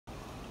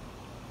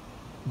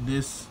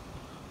This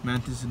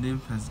Mantis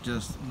Nymph has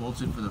just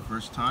molted for the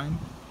first time.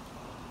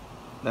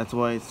 That's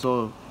why it's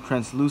so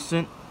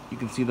translucent. You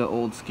can see the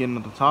old skin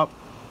at the top.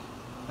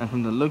 And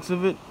from the looks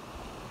of it,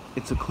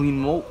 it's a clean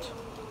molt.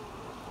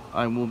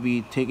 I will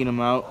be taking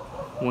him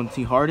out once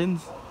he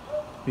hardens,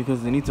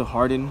 because they need to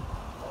harden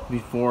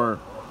before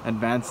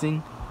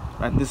advancing.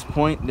 At this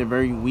point, they're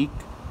very weak,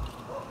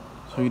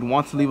 so you'd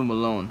want to leave them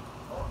alone.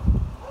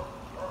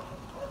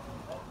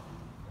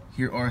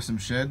 Here are some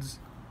sheds,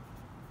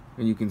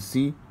 and you can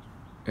see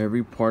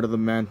every part of the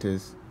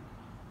mantis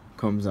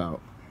comes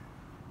out.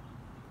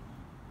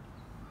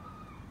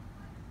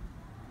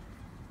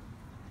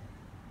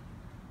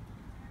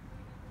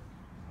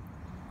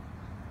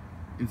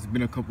 It's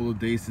been a couple of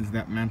days since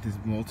that mantis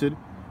molted,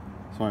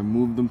 so I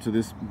moved them to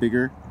this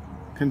bigger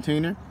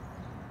container.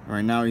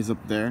 Right now he's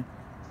up there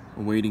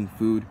awaiting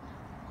food.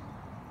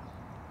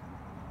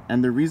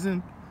 And the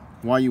reason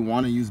why you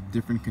want to use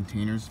different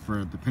containers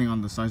for depending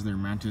on the size of their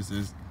mantis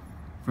is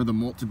for the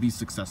molt to be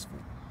successful.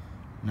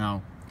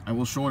 Now I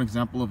will show an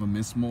example of a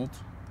missed molt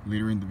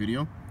later in the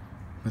video,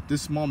 but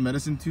this small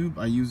medicine tube,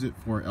 I use it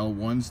for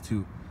L1s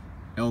to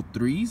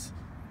L3s,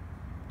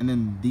 and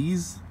then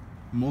these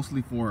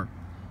mostly for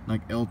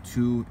like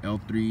L2,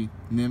 L3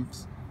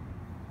 nymphs.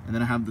 And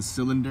then I have the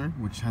cylinder,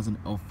 which has an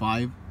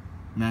L5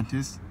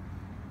 mantis.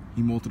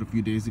 He molted a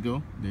few days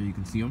ago. There you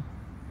can see him.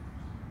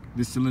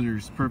 This cylinder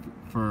is perfect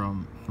for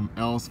from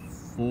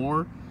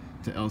L4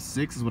 to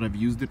L6 is what I've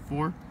used it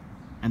for.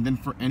 And then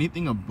for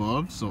anything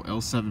above, so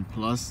L7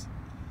 plus,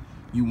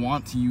 you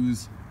want to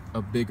use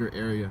a bigger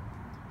area.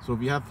 So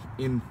if you have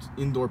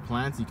indoor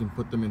plants, you can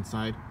put them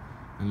inside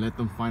and let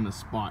them find a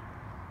spot,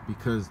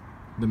 because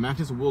the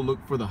mantis will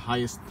look for the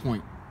highest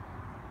point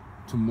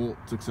to molt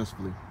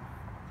successfully.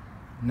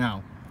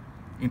 Now,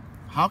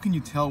 how can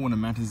you tell when a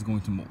mantis is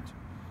going to molt?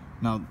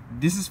 Now,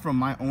 this is from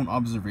my own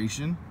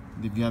observation.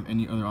 If you have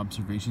any other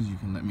observations, you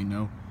can let me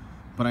know.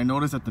 But I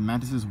noticed that the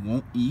mantises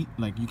won't eat.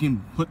 Like, you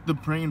can put the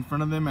prey in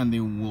front of them and they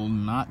will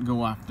not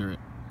go after it.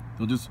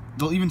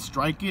 They'll even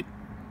strike it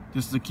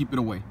just to keep it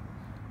away.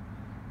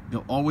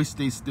 They'll always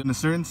stay still in a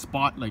certain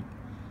spot, like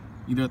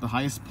either at the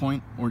highest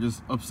point or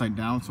just upside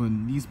down. So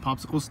in these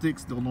popsicle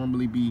sticks, they'll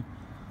normally be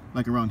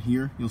like around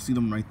here. You'll see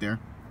them right there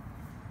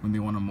when they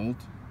want to molt.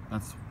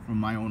 That's from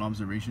my own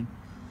observation.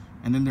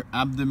 And then their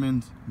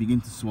abdomens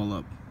begin to swell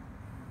up.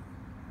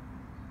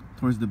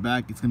 Towards the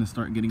back, it's going to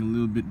start getting a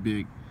little bit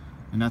big.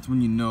 And that's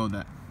when you know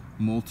that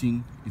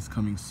molting is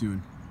coming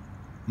soon.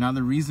 Now,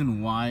 the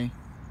reason why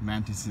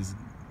mantises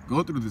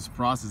go through this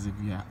process, if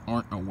you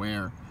aren't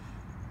aware,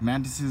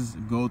 mantises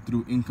go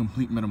through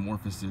incomplete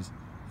metamorphosis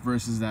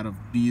versus that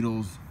of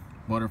beetles,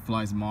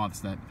 butterflies, moths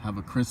that have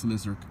a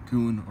chrysalis or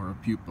cocoon or a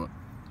pupa.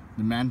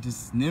 The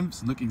mantis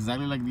nymphs look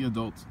exactly like the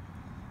adults,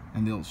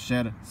 and they'll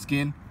shed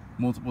skin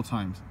multiple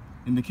times.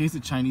 In the case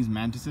of Chinese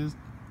mantises,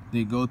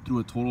 they go through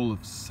a total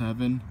of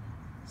seven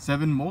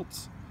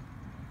molts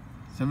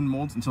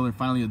until they're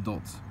finally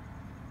adults.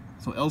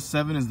 So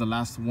L7 is the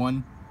last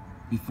one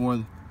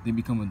before they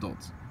become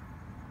adults.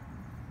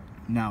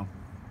 Now,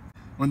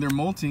 when they're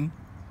molting,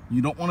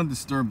 you don't want to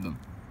disturb them.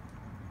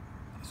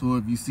 So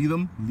if you see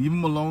them, leave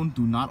them alone.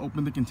 Do not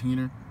open the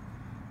container.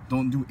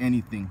 Don't do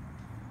anything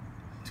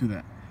to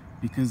that,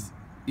 because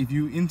if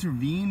you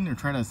intervene or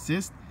try to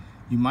assist,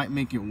 you might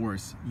make it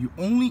worse. You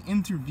only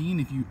intervene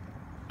if you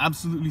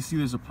absolutely see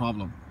there's a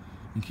problem,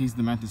 in case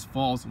the mantis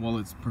falls while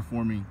it's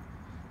performing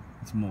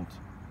its molt.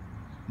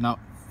 Now,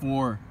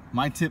 for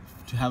my tip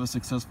to have a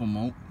successful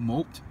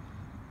molt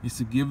is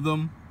to give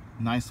them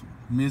nice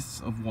mists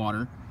of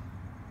water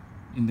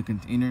in the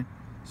container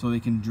so they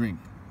can drink.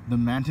 The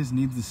mantis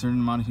needs a certain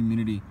amount of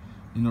humidity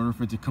in order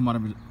for it to come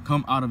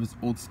out of its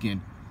old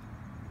skin,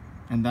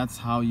 and that's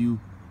how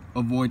you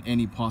avoid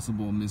any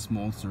possible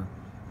mismolts or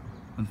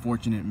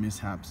unfortunate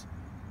mishaps,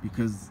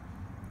 because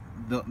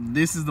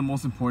this is the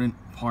most important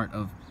part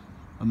of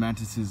a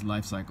mantis's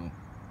life cycle.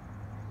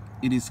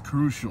 It is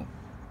crucial,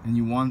 and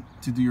you want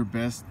to do your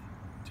best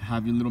to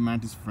have your little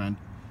mantis friend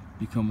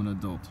become an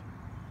adult.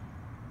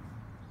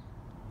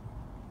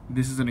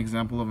 This is an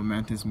example of a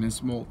mantis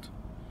mismolt.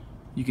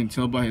 You can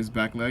tell by his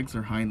back legs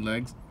or hind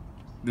legs.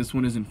 This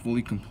one isn't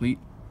fully complete,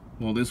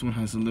 while this one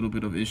has a little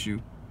bit of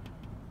issue.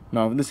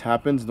 Now, if this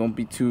happens, don't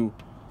be too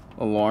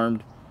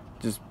alarmed.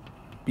 Just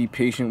be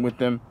patient with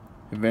them.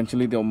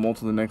 Eventually they'll molt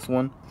to the next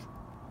one,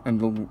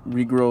 and they'll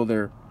regrow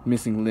their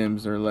missing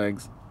limbs or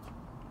legs.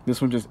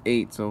 This one just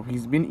ate, so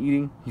he's been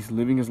eating, he's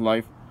living his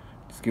life.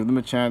 Just give them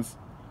a chance,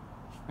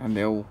 and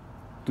they'll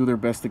do their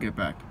best to get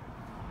back.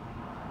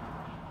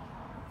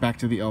 Back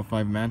to the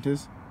L5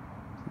 mantis.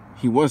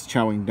 He was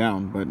chowing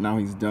down, but now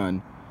he's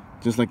done,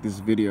 just like this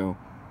video.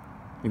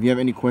 If you have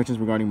any questions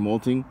regarding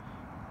molting,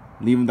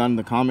 leave them down in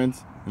the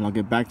comments, and I'll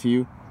get back to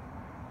you.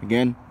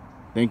 Again,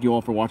 thank you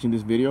all for watching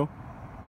this video.